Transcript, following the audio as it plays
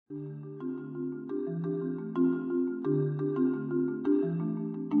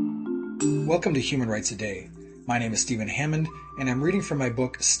Welcome to Human Rights A Day. My name is Stephen Hammond, and I'm reading from my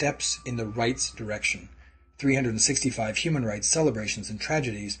book Steps in the Rights Direction, 365 Human Rights Celebrations and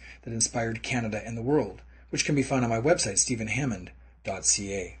Tragedies that Inspired Canada and the World, which can be found on my website,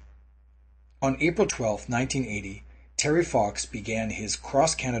 stephenhammond.ca. On April 12, 1980, Terry Fox began his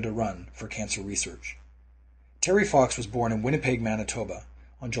cross-Canada run for cancer research. Terry Fox was born in Winnipeg, Manitoba,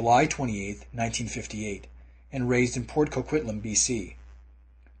 on July 28, 1958, and raised in Port Coquitlam, BC.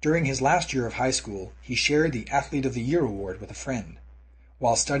 During his last year of high school, he shared the Athlete of the Year award with a friend.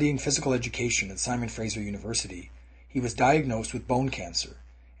 While studying physical education at Simon Fraser University, he was diagnosed with bone cancer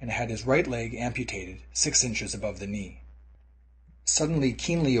and had his right leg amputated 6 inches above the knee. Suddenly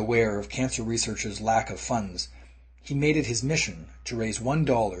keenly aware of cancer researchers' lack of funds, he made it his mission to raise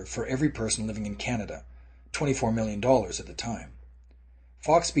 $1 for every person living in Canada, $24 million at the time.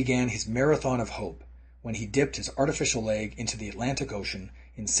 Fox began his marathon of hope when he dipped his artificial leg into the Atlantic Ocean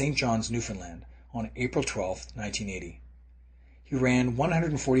in St. John's, Newfoundland, on April 12, 1980. He ran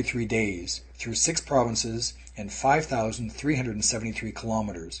 143 days through 6 provinces and 5,373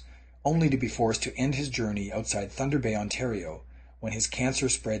 kilometers, only to be forced to end his journey outside Thunder Bay, Ontario, when his cancer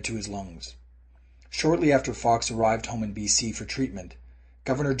spread to his lungs. Shortly after Fox arrived home in BC for treatment,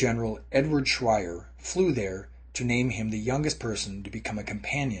 Governor-General Edward Schreyer flew there to name him the youngest person to become a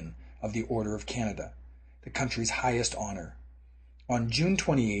Companion of the Order of Canada, the country's highest honor. On June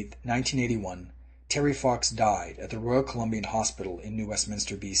 28, 1981, Terry Fox died at the Royal Columbian Hospital in New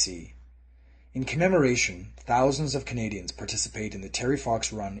Westminster, BC. In commemoration, thousands of Canadians participate in the Terry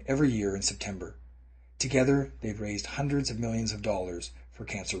Fox Run every year in September. Together, they've raised hundreds of millions of dollars for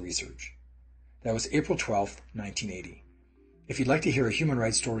cancer research. That was April 12, 1980. If you'd like to hear a human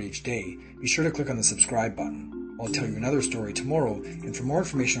rights story each day, be sure to click on the subscribe button. I'll tell you another story tomorrow, and for more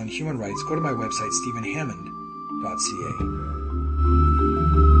information on human rights, go to my website,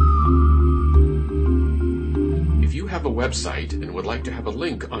 stephenhammond.ca. If you have a website and would like to have a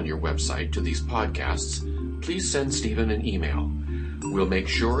link on your website to these podcasts, please send Stephen an email. We'll make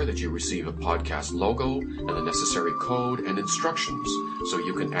sure that you receive a podcast logo and the necessary code and instructions so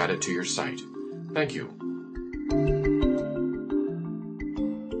you can add it to your site. Thank you.